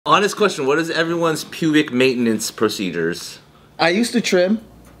Honest question, what is everyone's pubic maintenance procedures? I used to trim.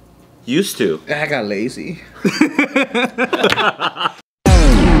 Used to? I got lazy.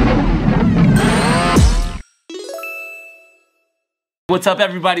 What's up,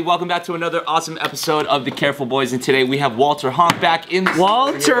 everybody? Welcome back to another awesome episode of The Careful Boys, and today we have Walter Honk back in the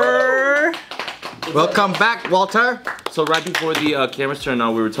Walter! Welcome back, Walter. So right before the cameras turned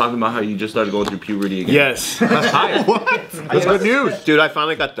on, we were talking about how you just started going through puberty again. Yes. What? That's good news. Dude, I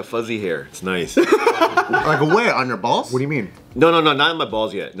finally got the fuzzy hair. It's nice. Like where? On your balls? What do you mean? No, not on my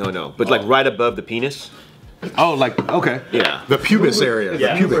balls yet. No. But like right above the penis. Oh, like, okay. Yeah. The pubis area.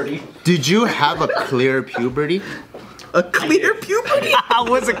 Yeah. Puberty. Did you have a clear puberty? A clear puberty?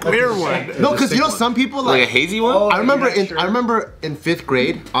 What's a clear one? No, because you know some people Like a hazy one? I remember in 5th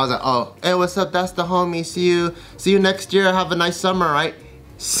grade, I was like, oh, hey, what's up? That's the homie. See you next year. Have a nice summer, right?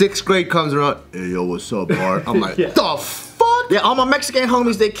 6th grade comes around. Hey, yo, what's up, Bart? I'm like, the fuck? Yeah, all my Mexican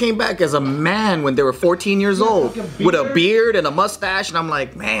homies, they came back as a man when they were 14 years old. With a beard and a mustache, and I'm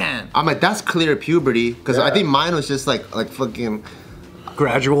like, man. I'm like, that's clear puberty. Because I think mine was just like fucking...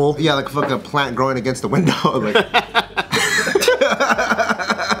 Gradual. Yeah, like fucking a plant growing against the window. Like,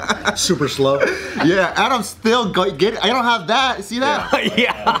 super slow. yeah, and I'm still I don't have that. See that?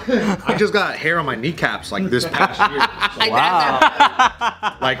 Yeah. I just got hair on my kneecaps like this past year. So,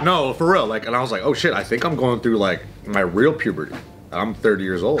 Wow. like no, for real. Like, and I was like, oh shit, I think I'm going through like my real puberty. I'm 30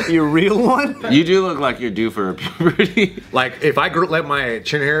 years old. Your real one? You do look like you're due for a puberty. Like if I let my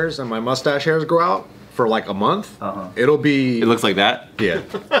chin hairs and my mustache hairs grow out for like a month, it'll be. It looks like that? Yeah.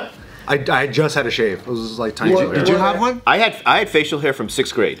 I just had a shave. It was like tiny. Did you have one? I had facial hair from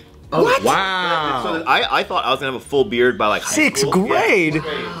 6th grade. Oh, What? wow. So I thought I was gonna have a full beard by like high 6th school. grade?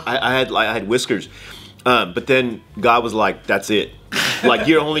 Yeah. I had whiskers, but then God was like, "That's it. Like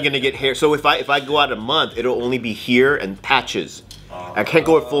you're only gonna get hair. So if I go out a month, it'll only be here and patches. I can't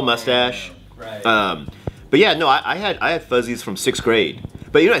go with full mustache. But yeah, no, I had fuzzies from 6th grade.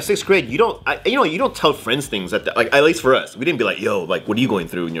 But you know, at 6th grade, you don't tell friends things like at least for us, we didn't be like, yo, like what are you going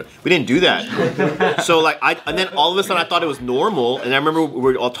through? And we didn't do that. So like and then all of a sudden I thought it was normal, and I remember we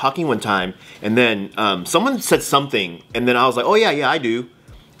were all talking one time, and then someone said something, and then I was like, oh yeah, I do,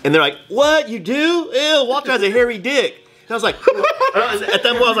 and they're like, what, you do? Ew, Walter has a hairy dick. And I was like, at that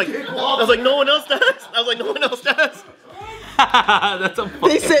point I was like, no one else does. I was like, no one else does. That's a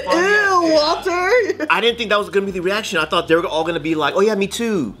They said, ew, Walter. I didn't think that was gonna be the reaction. I thought they were all gonna be like, oh yeah, me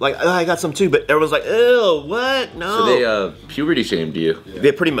too. Like, oh, I got some too. But everyone's like, ew, what? No. So they puberty shamed you?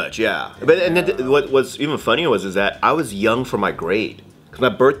 They pretty much, yeah. But and then what was even funnier is that I was young for my grade. Because my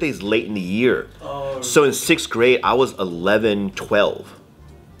birthday's late in the year. Oh. So in 6th grade, I was 11, 12.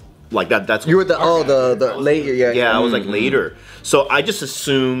 Like that's You were the later, yeah. Yeah, I was like later. So I just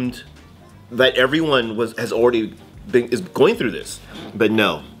assumed that everyone is going through this, but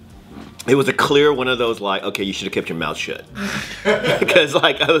no, it was a clear one of those like, okay, you should have kept your mouth shut, because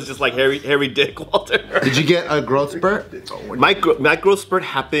like I was just like hairy dick, Walter. Did you get a growth spurt? My growth spurt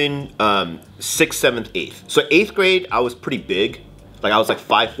happened 6th, 7th, 8th. So 8th grade, I was pretty big. Like I was like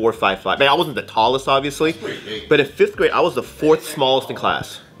 5'4", 5'5". I mean, I wasn't the tallest, obviously, but in 5th grade, I was the 4th smallest in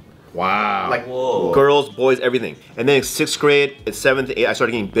class. Wow. Like girls, boys, everything. And then in 6th grade, at 7th to 8th, I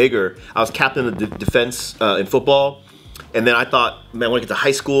started getting bigger. I was captain of the defense in football. And then I thought, man, when I get to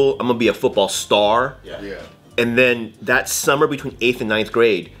high school, I'm gonna be a football star. Yeah. And then that summer between 8th and 9th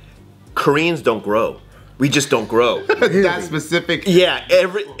grade, Koreans don't grow. We just don't grow. That specific. Yeah,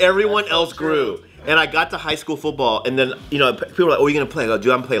 everyone else grew. And I got to high school football, and then people were like, "Oh, you're gonna play?" I go,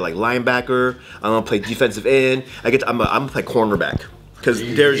 "Dude, I'm gonna play like linebacker. I'm gonna play defensive end. I'm gonna play cornerback." Because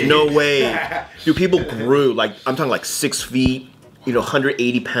there's no way, dude, people grew, like, I'm talking like 6 feet,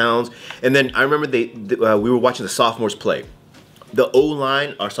 180 pounds. And then I remember we were watching the sophomores play. The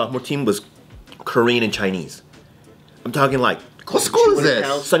O-line, our sophomore team, was Korean and Chinese. I'm talking like, What school is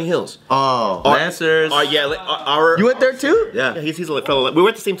this? Sunny Hills. Oh. Lancers. Yeah, our You went there too? yeah, he's a fellow. We were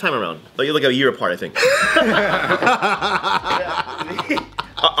at the same time around, like a year apart, I think.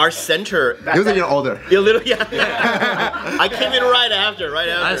 Our center. He was a year older. Yeah. I came in right after.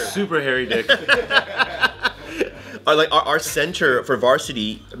 That's super hairy dick. Our center for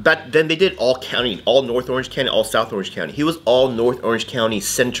varsity, back then they did all county, all North Orange County, all South Orange County. He was all North Orange County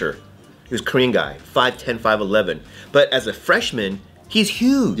center. He was a Korean guy, 5'10", 5'11". But as a freshman, he's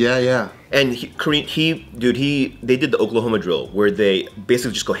huge. Yeah. And they did the Oklahoma drill where they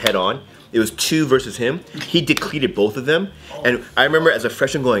basically just go head on. It was 2 versus him. He depleted both of them. And I remember as a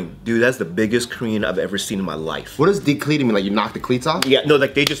freshman going, dude, that's the biggest Korean I've ever seen in my life. What does decleating mean? Like you knock the cleats off? Yeah, no,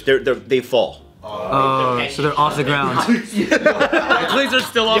 like they fall. Oh, so they're off the ground. The cleats are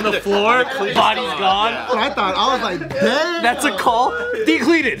still on the floor. Body's gone. I thought, I was like, damn. That's a call.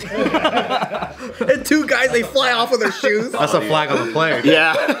 Decleated. And two guys, they fly off with their shoes. That's a flag on the play.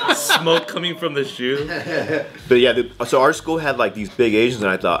 Yeah. Smoke coming from the shoe. But yeah, so our school had like these big Asians, and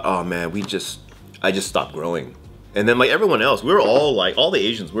I thought, oh man, I just stopped growing. And then like everyone else, we were all like, all the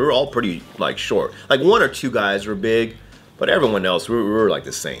Asians, we were all pretty like short. Like one or two guys were big, but everyone else, we were like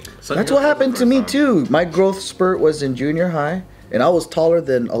the same. So That's what happened to me too. My growth spurt was in junior high, and I was taller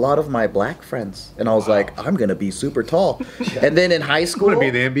than a lot of my black friends. And I was like, I'm gonna be super tall. And then in high school, I'm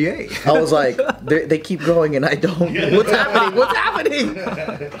gonna be the NBA. I was like, they keep growing and I don't. What's happening? What's happening?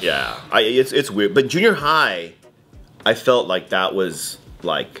 yeah, it's weird. But junior high, I felt like that was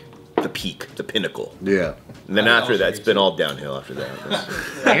like the peak, the pinnacle. Yeah. And then after that, it's been all downhill after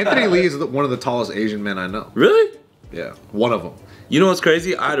that. Anthony Lee is one of the tallest Asian men I know. Really? Yeah, one of them. You know what's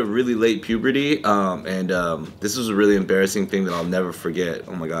crazy? I had a really late puberty, and this was a really embarrassing thing that I'll never forget.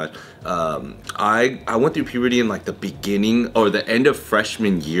 Oh my god. I went through puberty in like the beginning or the end of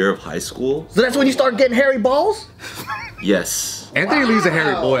freshman year of high school. So that's when you start getting hairy balls? Yes. Anthony Lee's a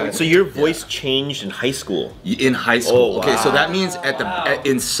hairy boy. So your voice changed in high school? In high school. Oh, Okay, so wow. that means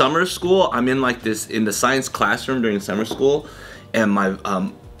in summer school, I'm in like this in the science classroom during summer school, and my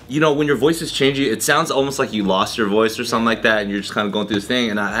you know, when your voice is changing, it sounds almost like you lost your voice or something like that, and you're just kind of going through this thing.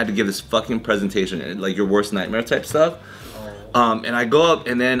 And I had to give this fucking presentation, like your worst nightmare type stuff. And I go up,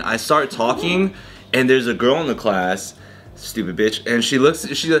 and then I start talking, and there's a girl in the class, stupid bitch, and she's like,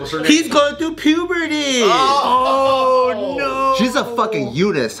 he's going through puberty. Oh no. She's a fucking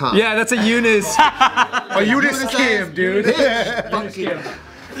Eunice, huh? Yeah, that's a Eunice. Oh, you just Kim, dude.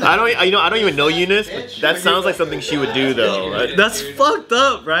 I don't even know Eunice, but that sounds like something she would do though. Right? That's fucked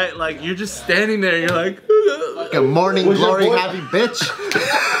up, right? Like you're just standing there, and you're like, Like a morning glory having bitch.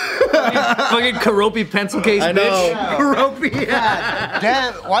 Fucking Karopi pencil case, I know. bitch. Karopi.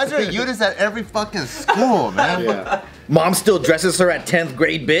 Damn, why is there a Eunice at every fucking school, man? Yeah. Mom still dresses her at 10th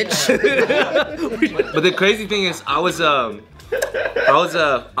grade, bitch. But the crazy thing is, I was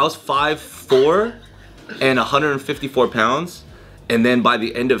 5'4" and 154 pounds, and then by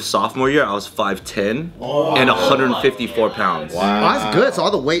the end of sophomore year, I was 5'10" and 154 pounds. Oh, that's good. So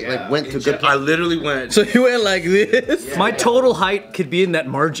all the weight like went to good. I literally went. So you went like this? My total height could be in that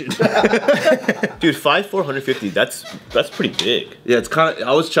margin. Dude, 5'4", 150. That's pretty big. Yeah, it's kind of.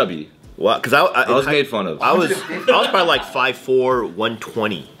 I was chubby. Wow, because I was made fun of. I was probably like 5'4",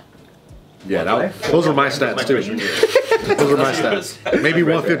 120. Yeah, those were my stats too. Those were my stats. Maybe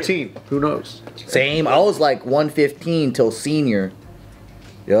 115. Who knows? Same. I was like 115 till senior.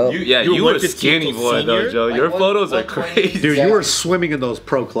 Yup. You were a 115 skinny till boy though, senior? Joe. Your photos are crazy. Dude, you were swimming in those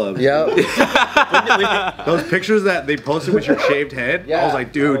pro clubs. Yep. Those pictures that they posted with your shaved head, I was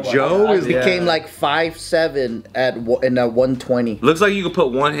like, dude, Joe is Became like 5'7" in 120. Looks like you could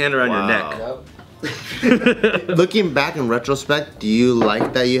put one hand around your neck. Looking back in retrospect, do you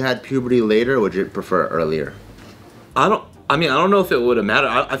like that you had puberty later, or would you prefer earlier? I don't know if it would have mattered.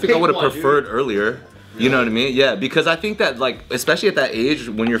 I think I would have preferred earlier. You know what I mean? Yeah, because I think that like, especially at that age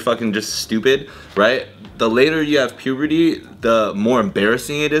when you're fucking just stupid, right? The later you have puberty, the more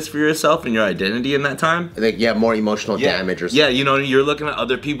embarrassing it is for yourself and your identity in that time. Like, yeah, more emotional damage or something. Yeah, you know, you're looking at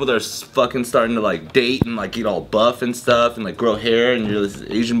other people that are fucking starting to like date and like get all buff and stuff and like grow hair, and you're this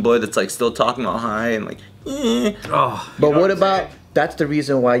Asian boy that's like still talking all high and like, Oh. But what about, that's the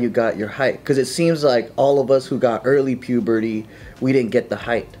reason why you got your height? Because it seems like all of us who got early puberty, we didn't get the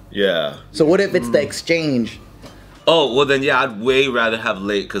height. Yeah. So what if it's the exchange? oh, well then yeah, I'd way rather have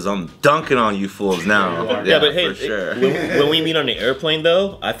late because I'm dunking on you fools now. Yeah, but hey, for sure. when we meet on the airplane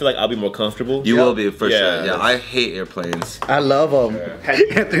though, I feel like I'll be more comfortable. You will be for Yeah. sure. Yeah, I hate airplanes. I love them.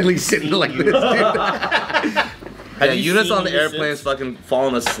 Anthony Lee sitting like this, dude. Yeah, you Eunice seen on the Eunice airplane is since? fucking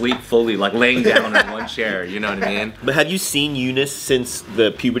falling asleep fully, like laying down in one chair. You know what I mean? But have you seen Eunice since the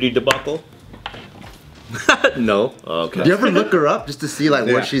puberty debacle? No. Oh, okay. Do you ever look her up just to see like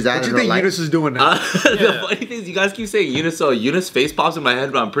where she's at What do in you her think life? Eunice is doing now? The funny thing is, you guys keep saying Eunice, so Eunice face pops in my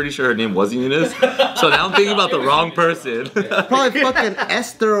head, but I'm pretty sure her name wasn't Eunice. So now I'm thinking about the wrong person. Probably fucking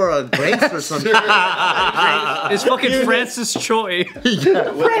Esther or a Grace or something. It's fucking Francis Choi.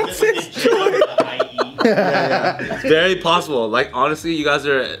 Very possible. Like, honestly, you guys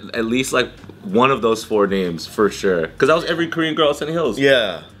are at least like one of those four names for sure. Because that was every Korean girl at Sunny Hills.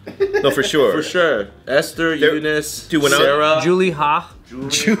 Yeah. No, for sure. For sure. Esther, Eunice, Dude, when I was- Sarah. Julie Ha.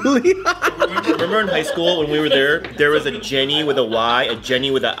 Remember in high school when we were there was a Jenny with a Y, a Jenny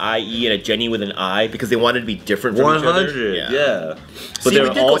with an IE, and a Jenny with an I because they wanted to be different from each other. 100. Yeah. But See, they we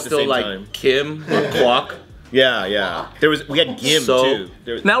were did all go at the still same like time. Kim or Kwok. Yeah, yeah. We had Gim too.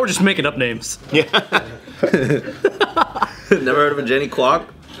 Now we're just making up names. Yeah. Never heard of a Jenny Kwok?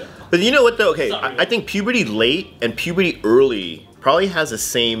 But you know what though? Okay, I think puberty late and puberty early probably has the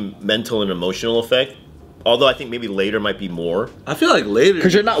same mental and emotional effect. Although I think maybe later might be more. I feel like later.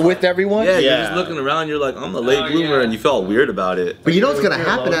 Because you're not with everyone? Yeah, you're just looking around, you're like, I'm a late bloomer, and you felt weird about it. But you know what's gonna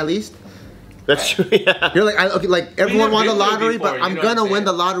happen at least? That's true, yeah. You're like, okay, like everyone won the lottery, but I'm gonna win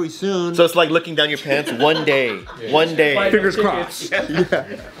the lottery soon. So it's like looking down your pants one day. One day. Fingers crossed.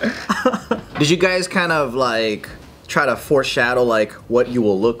 Did you guys kind of like try to foreshadow like what you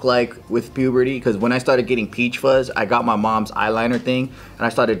will look like with puberty? Because when I started getting peach fuzz, I got my mom's eyeliner thing and I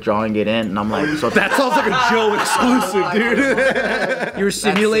started drawing it in, and I'm like, so That sounds like a Joe exclusive, dude. You were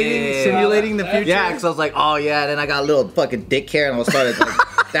simulating the future. yeah, because I was like, oh yeah, then I got a little fucking dick hair, and I started like,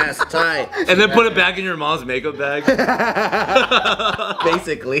 that's tight. And then put it back in your mom's makeup bag.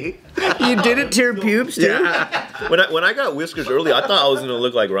 Basically, you did it to your pubes too. Yeah. When I got whiskers early, I thought I was gonna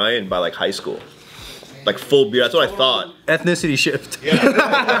look like Ryan by like high school. Like full beard, that's what I thought. Ethnicity shift. You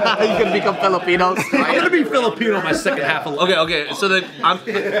can become Filipinos. I'm gonna be Filipino my second half of life. Okay, so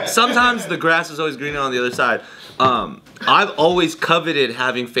sometimes the grass is always greener on the other side. I've always coveted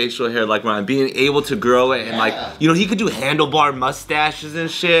having facial hair like Ryan, being able to grow it, and like, you know, he could do handlebar mustaches and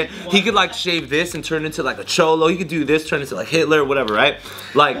shit. He could like shave this and turn into like a cholo. He could do this, turn into like Hitler, whatever, right?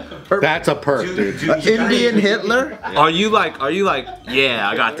 Like, That's a perk, dude. Indian Hitler? are you like, yeah,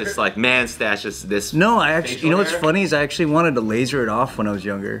 I got this like man stash, this. No, I actually, you know what's funny is I actually wanted to laser it off when I was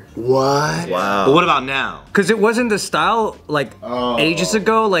younger. What? Wow. But what about now? Cause it wasn't the style like ages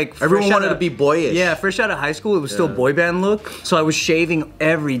ago. Like Everyone fresh wanted outta- to be boyish. Yeah, fresh out of high school, it was still boy band look. So I was shaving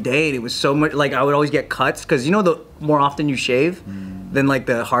every day, and it was so much. Like I would always get cuts, cause you know the more often you shave, then like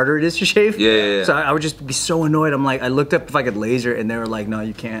the harder it is to shave. Yeah. So I would just be so annoyed. I'm like, I looked up if I could laser, and they were like, no,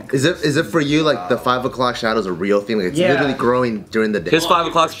 you can't. Is it for you like the 5 o'clock shadow's a real thing? Like it's Yeah. literally growing during the day. His 5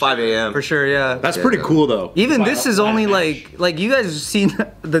 o'clock's 5 a.m. For sure, yeah. That's pretty cool though. Even this is only like you guys have seen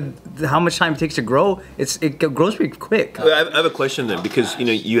the how much time it takes to grow. It grows pretty quick. I have a question then, because you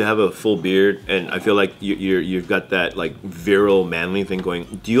know you have a full beard, and I feel like you've got that like virile manly thing going.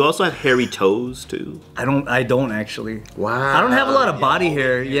 Do you also have hairy toes too? I don't actually. Wow. I don't have a lot of body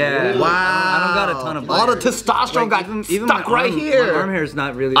hair. Yeah. Wow. I don't got a ton of body All the hair. testosterone got Even stuck my right arm, here. My arm hair is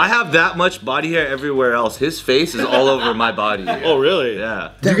not really. I have that much body hair everywhere else. His face is all over my body. Oh really?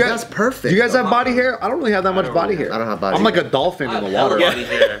 Yeah. Damn, You guys- that's perfect. Do you guys have body hair? I don't really have that much body hair. I don't have body I'm like hair. a dolphin in the water.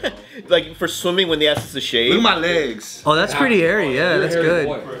 Yeah. Like for swimming when they ask us to shave. Look at my legs. Oh, that's pretty hairy. Yeah, that's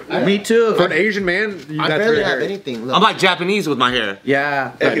good. Me too. For an Asian man, I that's barely very have hairy. anything. Look, I'm like Japanese with my hair.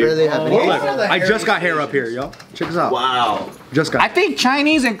 Yeah. I barely have anything. I just got hair up here, yo. Check this out. Wow. Just I got. think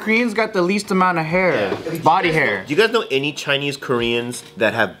Chinese and Koreans got the least amount of hair, body hair. Do you guys know any Chinese Koreans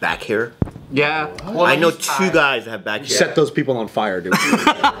that have back hair? Yeah. I know 2 guys that have back hair. Set those people on fire, dude.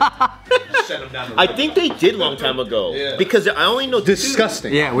 I think they did long time ago. Because I only know 2.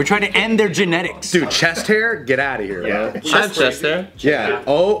 Disgusting. Yeah, we're trying to end their genetics. Dude, chest hair, get out of here. Yeah. Bro. I have chest hair. Yeah.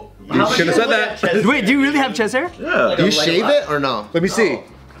 Oh, you shouldn't have said that. Wait, do you really have chest hair? Yeah. Do you shave it or no? Let me see.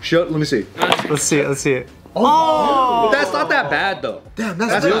 Let me see. Let's see it. Let's see it. That's not that bad though. Damn,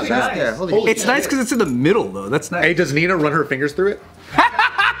 that's real chest hair. Holy shit. It's nice because it's in the middle though. That's nice. Hey, does Nina run her fingers through it?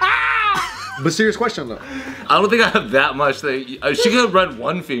 But serious question though. I don't think I have that much. She could run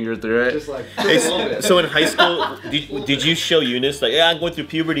one finger through it. Hey, so in high school, did you show Eunice like, yeah, I'm going through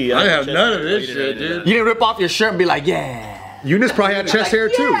puberty? I have none of this shit, dude. You didn't rip off your shirt and be like, yeah. Eunice probably had chest hair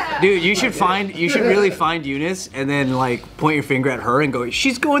too. Dude, you should really find Eunice and then like point your finger at her and go,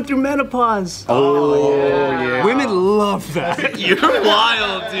 she's going through menopause. Oh yeah. Women love that. You're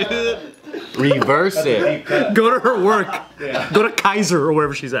wild, dude. Reverse it. Go to her work. Go to Kaiser or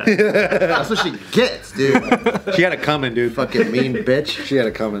wherever she's at. That's what she gets, dude. She had it coming, dude. Fucking mean bitch. She had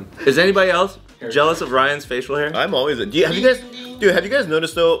it coming. Is anybody else jealous of Ryan's facial hair? I'm always have you guys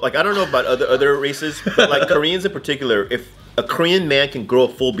noticed though? Like I don't know about other races, but like Koreans in particular, if a Korean man can grow a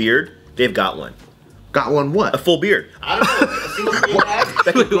full beard, they've got one. Got one A what? full beard. I don't know.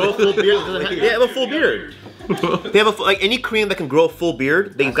 That can grow a full beard. They have a full beard. They have like any Korean that can grow a full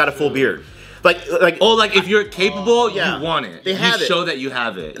beard, they've got a full beard. Like If you're capable, Yeah. you want it. They have you it. show that you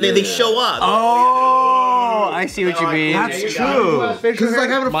have it. they show up. Oh, I see what you mean. That's true. Because it's like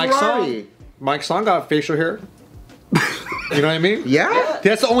having a Mike's Ferrari. Mike's son got facial hair. You know what I mean? Yeah?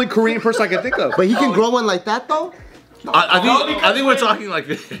 That's the only Korean person I can think of. But he can grow one like that though? I think we're talking like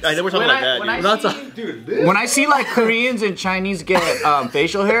this. I know we're talking like that. when dude. I We're not see- When I see like Koreans and Chinese get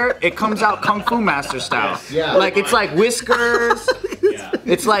facial hair, it comes out Kung Fu Master style. Yeah. Like it's like whiskers,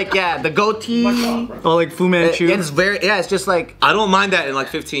 It's like the goatee. Oh, like Fu Manchu. It's very it's just like I don't mind that in like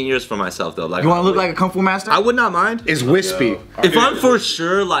 15 years for myself though. Like you want to look like a kung fu master. I would not mind. Is wispy. If I'm for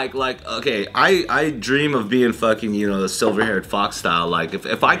sure like okay, I dream of being fucking the silver-haired fox style. Like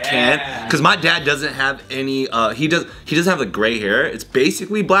if I can, because my dad doesn't have any. He doesn't have the gray hair. It's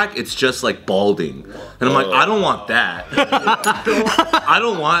basically black. It's just like balding, and I'm like I don't want that. I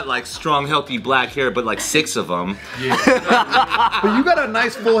don't want like strong, healthy black hair, but like 6 of them. But you got a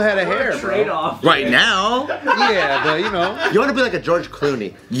nice full head of hair, bro. Right now. Yeah, but You want to be like a George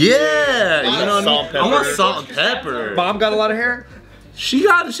Clooney. Yeah, you know what Salt, I mean? I want pepper. salt and pepper. Mom got a lot of hair. She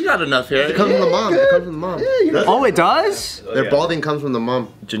got enough hair. It comes from the mom. It comes from the mom. Oh, it does? Their balding comes from the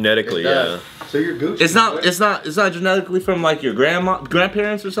mom. Genetically, yeah. So you're Gucci. It's not genetically from like your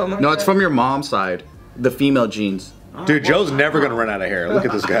grandparents or something. No, it's from your mom's side. The female genes. Dude, Joe's never gonna run out of hair. Look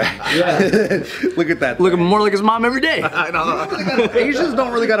at this guy. Look at that. Looking more like his mom every day. Asians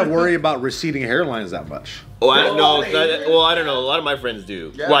don't really gotta worry about receding hairlines that much. Oh, I don't know. Well, I don't know. A lot of my friends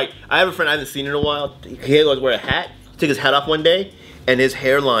do. Like, I have a friend I haven't seen in a while. He always wear a hat. He took his hat off one day, and his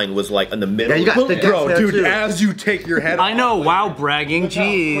hairline was like in the middle. Yeah, you got the Bro, dude, as you take your head off. I know, wow, bragging,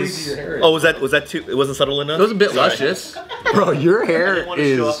 jeez. Oh, was that too? It wasn't subtle enough. It was a bit Sorry. luscious. Bro, your hair wanna show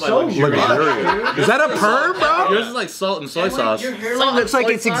is off my so luxurious. luxurious. Is that a perm, bro? Yours is like salt and soy sauce. Looks like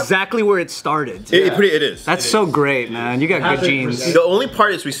it's exactly where it started. It is. That's so great, man. You got good genes. The only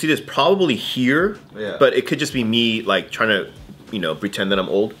part is receded is probably here, Yeah. but it could just be me like trying to, pretend that I'm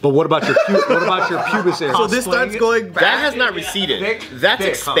old. But what about your pubis hair? So this starts going back. That has not receded. That's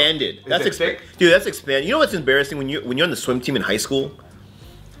expanded. That's expanded. Dude, that's expanded. You know what's embarrassing when you're on the swim team in high school,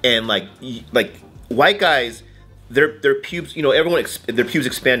 and like white guys, their pubes, everyone their pubes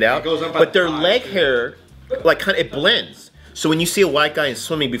expand out, but their leg hair, like kind of it blends. So when you see a white guy in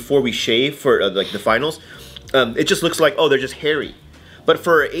swimming before we shave for like the finals, it just looks like they're just hairy. But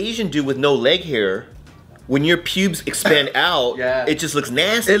for an Asian dude with no leg hair, when your pubes expand out, it just looks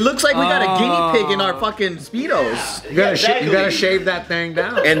nasty. It looks like we got a guinea pig in our fucking Speedos. You gotta shave that thing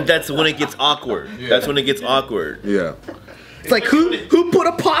down. And that's when it gets awkward. That's when it gets awkward. Yeah. It's like who put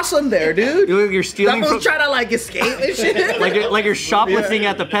a possum there, dude? You look like you're That stealing was from, trying to like escape and shit. like you're shoplifting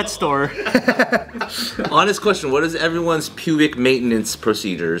at the pet store. Honest question: what is everyone's pubic maintenance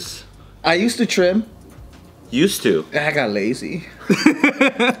procedures? I used to trim. Used to. I got lazy.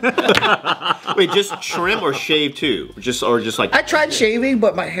 Wait, just trim or shave too? Or just like I tried shaving,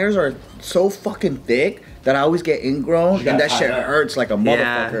 but my hairs are so fucking thick that I always get ingrown, and that shit hurts like a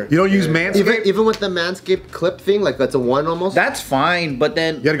motherfucker. You don't use Manscaped? Even with the Manscaped clip thing, like that's a 1 almost. That's fine, but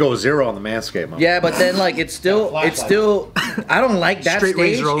then You gotta go 0 on the Manscaped, man. yeah, but then like it's still I don't like that Straight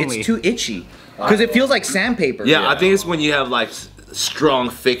stage. razor only. It's too itchy because it feels like sandpaper. Yeah, I think it's when you have like strong,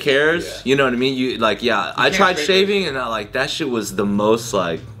 thick hairs. You know what I mean? You like, I tried shaving and that shit was the most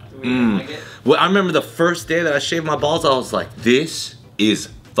like. Well, I remember the first day that I shaved my balls, I was like, this is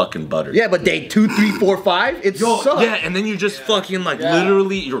fucking butter. Yeah, but day 2, 3, 4, 5, it sucks. Yeah, and then you just fucking like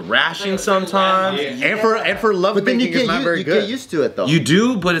literally you're rashing sometimes. And for love But then making, it's not very you good. get used to it though. You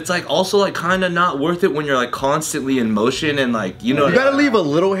do, but it's like also like kind of not worth it when you're like constantly in motion and like you know. You gotta leave a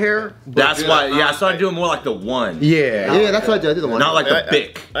little hair. That's why. Yeah, I started doing more like the one. Yeah. yeah, that's what I do. I do the 1. Not like the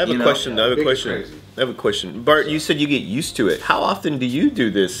bic. I have a question. I have a question. Bart, you said you get used to it. How often do you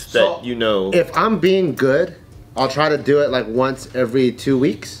do this that you know? If I'm being good, I'll try to do it like once every 2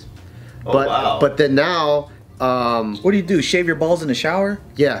 weeks. But wow. but then now, What do you do? Shave your balls in the shower?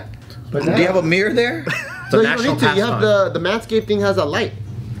 yeah. But Do you have a mirror there? so you don't national need to. You have pastime. the Manscaped thing has a light.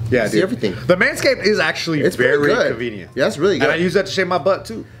 Yeah, See dude. everything. The Manscaped is actually It's pretty very good. convenient. Yeah, that's really good. And I use that to shave my butt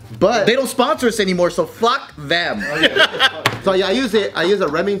too. But They don't sponsor us anymore, so fuck them. so yeah, I use a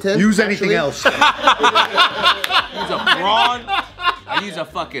Remington. Use anything actually. else. I use a brawn. I use a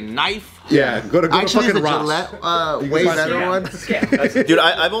fucking knife. Yeah, go to Actually, fucking the Ross. Gillette way better one. Dude,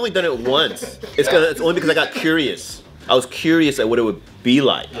 I've only done it once. It's only because I got curious. I was curious at what it would be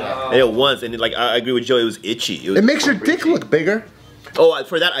like. I did it once, and I agree with Joe. It was itchy. It makes your dick look bigger.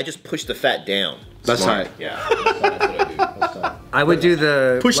 For that, I just pushed the fat down. That's tight. Yeah. I would do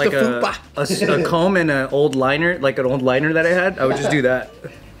the Push like the a comb and an old liner, like an old liner that I had. I would just do that.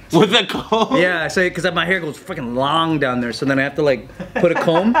 With a comb. Yeah, so because my hair goes freaking long down there, so then I have to like put a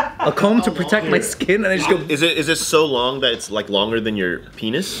comb to protect my skin, and I just go. Is it so long that it's like longer than your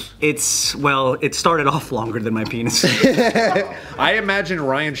penis? It started off longer than my penis. I imagine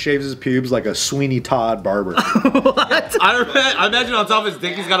Ryan shaves his pubes like a Sweeney Todd barber. I imagine on top of his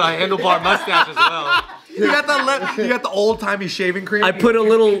dick he's got a handlebar mustache as well. You got the old timey shaving cream. I put a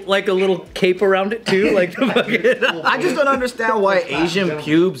little cape around it too, like the fucking. I just don't understand why Asian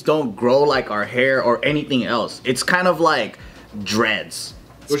pubes don't grow like our hair or anything else. It's kind of like dreads.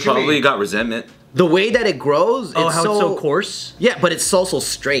 It's probably got resentment. The way that it grows, Oh, it's how so, it's so coarse? Yeah, but it's so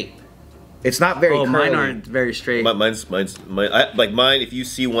straight. It's not very Oh, curly. mine aren't very straight. Mine's like mine. If you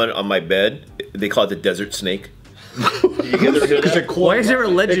see one on my bed, they call it the desert snake. Why is there a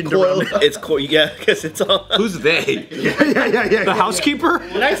legend around it? It's yeah, because it's all. Who's they? The housekeeper?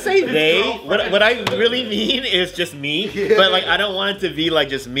 When I say they, what I really mean is just me. But like I don't want it to be like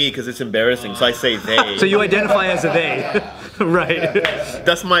just me because it's embarrassing. So I say they. So you identify as a they. Right.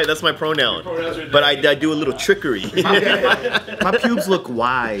 That's my pronoun. But I do a little trickery. My pubes look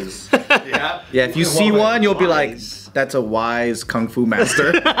wise. Yeah, if you see one, you'll be like, that's a wise kung fu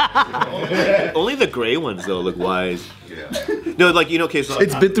master. Only the gray ones though look wise. No, like okay, so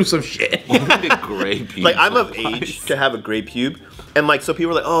It's been through some shit. Gray pubes. like I'm of age to have a gray pube, and like so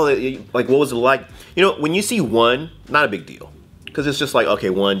people are like, oh, like what was it like? You know, when you see one, not a big deal, because it's just like okay,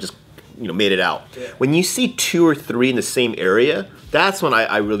 one just made it out. When you see 2 or 3 in the same area, that's when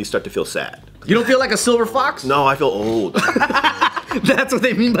I really start to feel sad. You don't feel like a silver fox? No, I feel old. That's what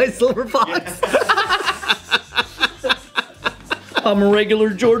they mean by silver fox. I'm a regular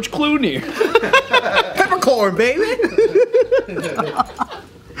George Clooney. Peppercorn, baby.